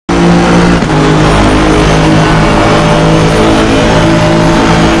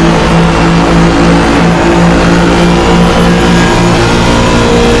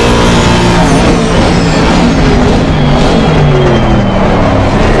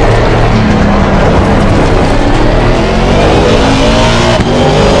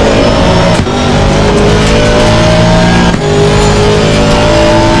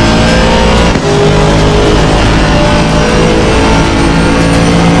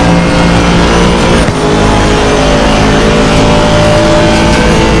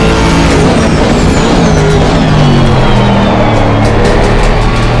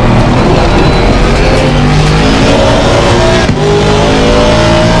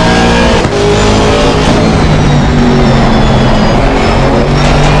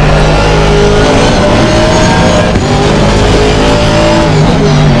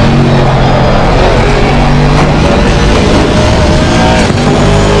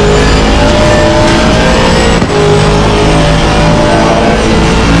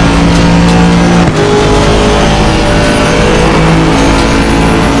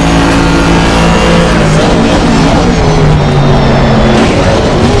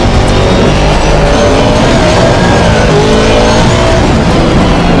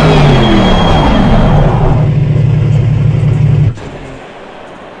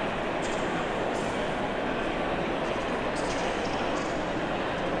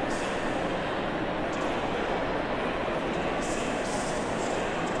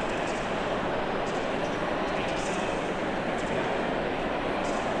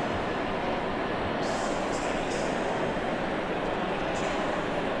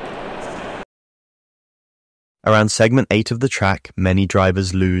Around segment 8 of the track, many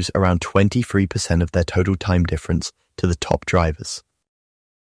drivers lose around 23% of their total time difference to the top drivers.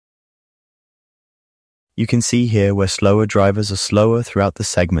 You can see here where slower drivers are slower throughout the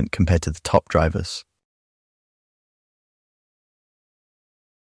segment compared to the top drivers.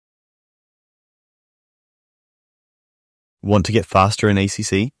 Want to get faster in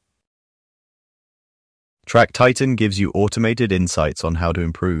ACC? Track Titan gives you automated insights on how to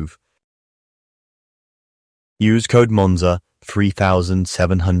improve. Use code Monza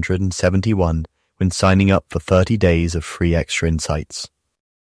 3771 when signing up for 30 days of free extra insights.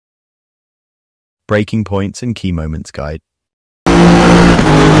 Breaking points and key moments guide.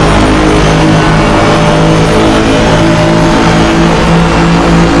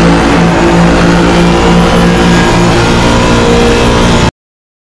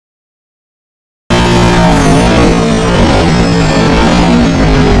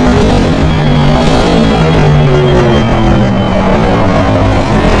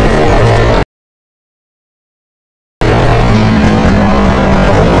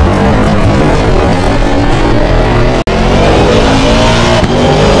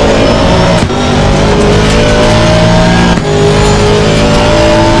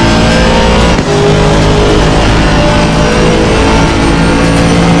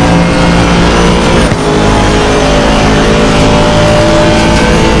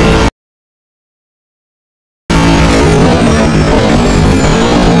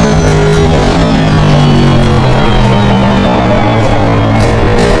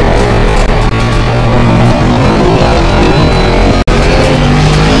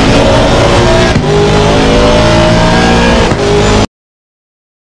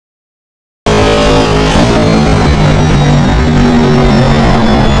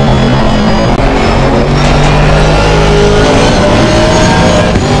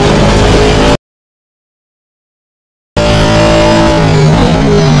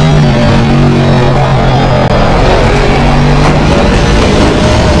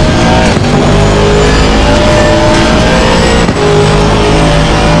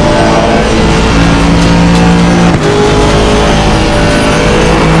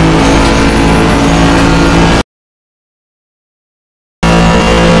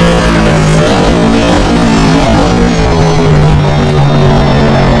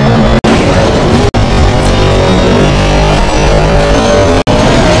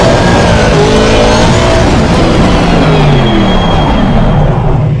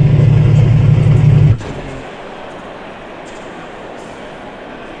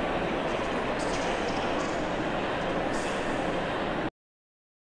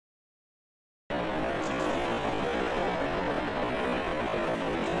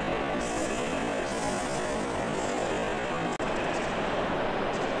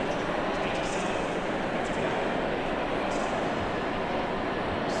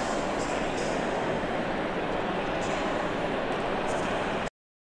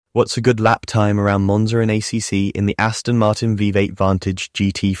 What's a good lap time around Monza and ACC in the Aston Martin V8 Vantage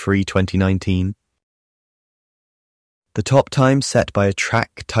GT3 2019? The top time set by a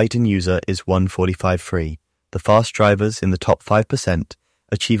Track Titan user is 1:45.3. The fast drivers in the top 5%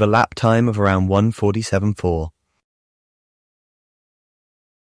 achieve a lap time of around 1:47.4.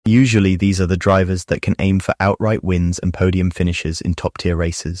 Usually these are the drivers that can aim for outright wins and podium finishes in top-tier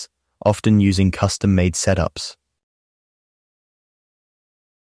races, often using custom-made setups.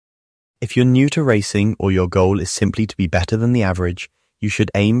 If you're new to racing or your goal is simply to be better than the average, you should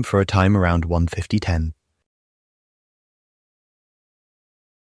aim for a time around 1:50.10.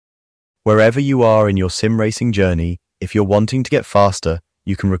 Wherever you are in your sim racing journey, if you're wanting to get faster,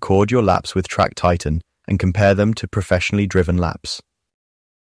 you can record your laps with Track Titan and compare them to professionally driven laps.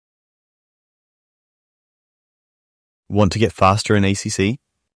 Want to get faster in ACC?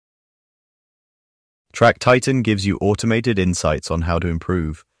 Track Titan gives you automated insights on how to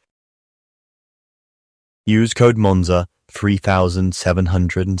improve. Use code Monza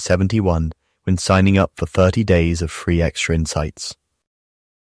 3771 when signing up for 30 days of free extra insights.